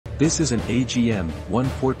This is an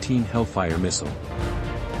AGM-114 Hellfire missile.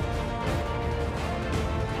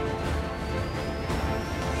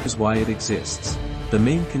 Here's why it exists. The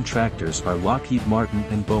main contractors are Lockheed Martin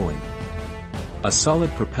and Boeing. A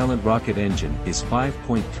solid propellant rocket engine is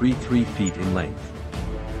 5.33 feet in length,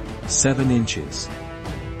 7 inches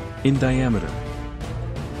in diameter,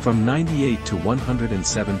 from 98 to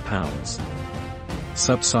 107 pounds.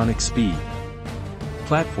 Subsonic speed.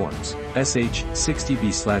 Platforms: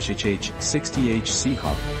 HH-60H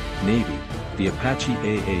Seahawk, Navy; the Apache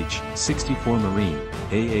AH-64 Marine,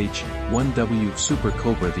 AH-1W Super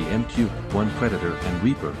Cobra. The MQ-1 Predator and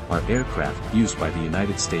Reaper are aircraft used by the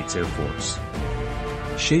United States Air Force.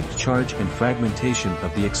 Shaped charge and fragmentation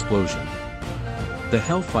of the explosion. The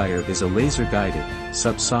Hellfire is a laser-guided,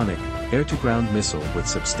 subsonic, air-to-ground missile with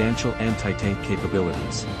substantial anti-tank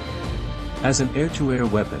capabilities. As an air-to-air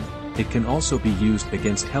weapon, it can also be used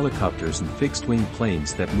against helicopters and fixed-wing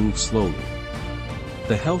planes that move slowly.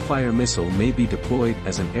 The Hellfire missile may be deployed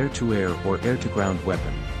as an air-to-air or air-to-ground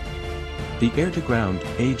weapon. The air-to-ground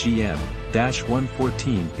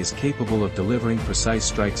AGM-114 is capable of delivering precise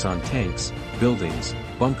strikes on tanks, buildings,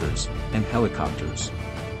 bunkers, and helicopters.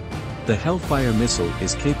 The Hellfire missile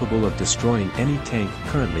is capable of destroying any tank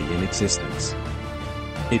currently in existence.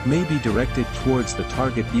 It may be directed towards the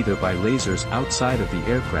target either by lasers outside of the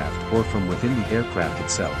aircraft or from within the aircraft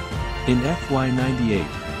itself. In FY98,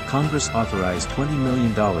 Congress authorized $20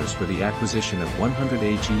 million for the acquisition of 100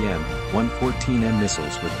 AGM-114M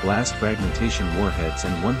missiles with blast fragmentation warheads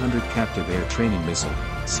and 100 captive air training missile,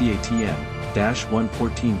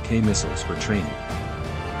 CATM-114K missiles for training.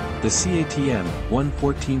 The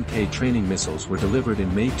CATM-114K training missiles were delivered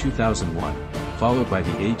in May 2001, followed by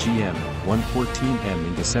the AGM-114M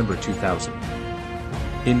in December 2000.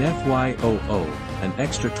 In FY00, an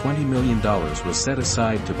extra $20 million was set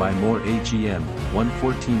aside to buy more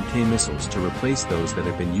AGM-114K missiles to replace those that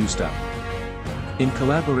have been used up. In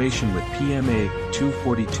collaboration with PMA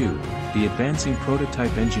 242, the Advancing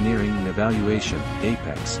Prototype Engineering and Evaluation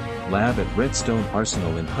 (APEX) lab at Redstone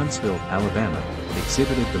Arsenal in Huntsville, Alabama,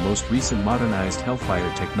 exhibited the most recent modernized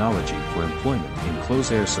Hellfire technology for employment in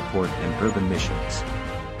close air support and urban missions.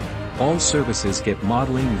 All services get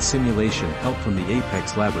modeling and simulation help from the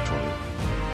APEX laboratory.